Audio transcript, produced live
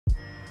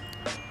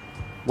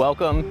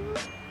Welcome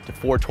to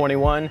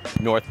 421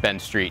 North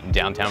Bentz Street in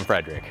downtown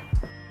Frederick.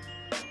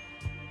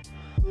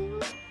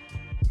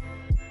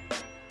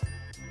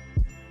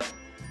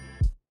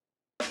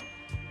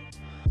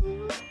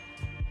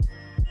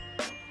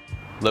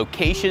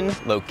 Location,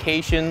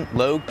 location,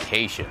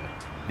 location.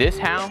 This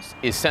house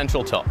is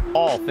central to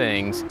all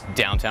things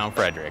downtown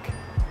Frederick.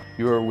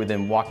 You are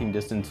within walking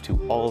distance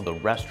to all of the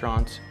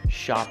restaurants,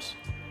 shops,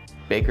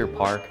 Baker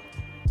Park,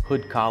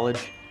 Hood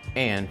College,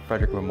 and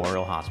Frederick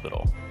Memorial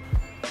Hospital.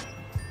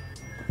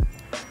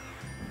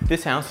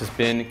 This house has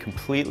been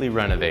completely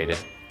renovated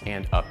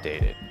and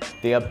updated.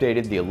 They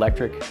updated the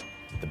electric,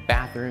 the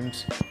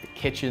bathrooms, the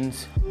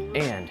kitchens,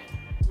 and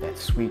that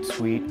sweet,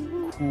 sweet,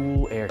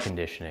 cool air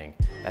conditioning.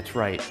 That's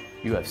right,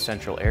 you have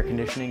central air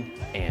conditioning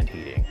and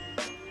heating.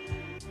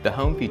 The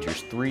home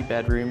features 3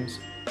 bedrooms,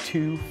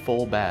 2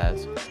 full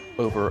baths,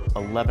 over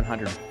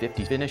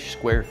 1,150 finished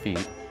square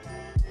feet,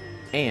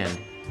 and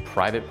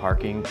private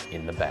parking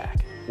in the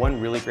back.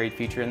 One really great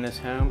feature in this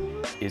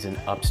home is an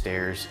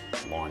upstairs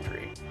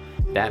laundry.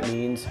 That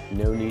means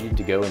no needing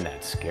to go in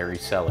that scary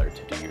cellar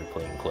to do your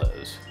clean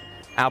clothes.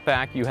 Out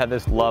back, you have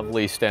this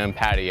lovely stone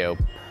patio,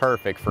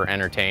 perfect for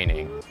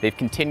entertaining. They've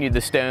continued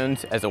the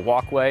stones as a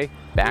walkway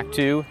back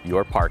to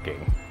your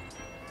parking.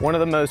 One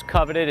of the most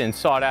coveted and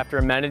sought after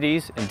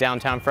amenities in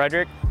downtown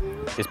Frederick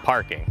is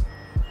parking.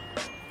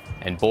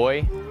 And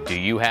boy, do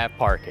you have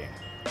parking.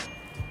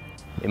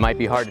 It might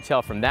be hard to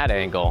tell from that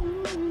angle,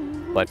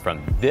 but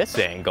from this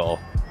angle,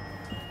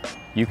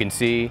 you can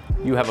see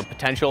you have a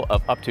potential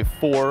of up to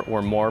 4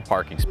 or more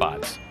parking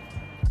spots.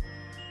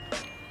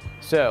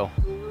 So,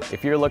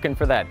 if you're looking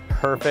for that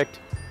perfect,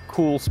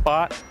 cool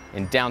spot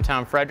in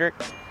downtown Frederick,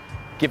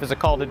 give us a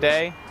call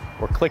today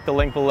or click the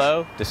link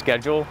below to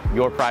schedule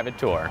your private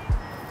tour.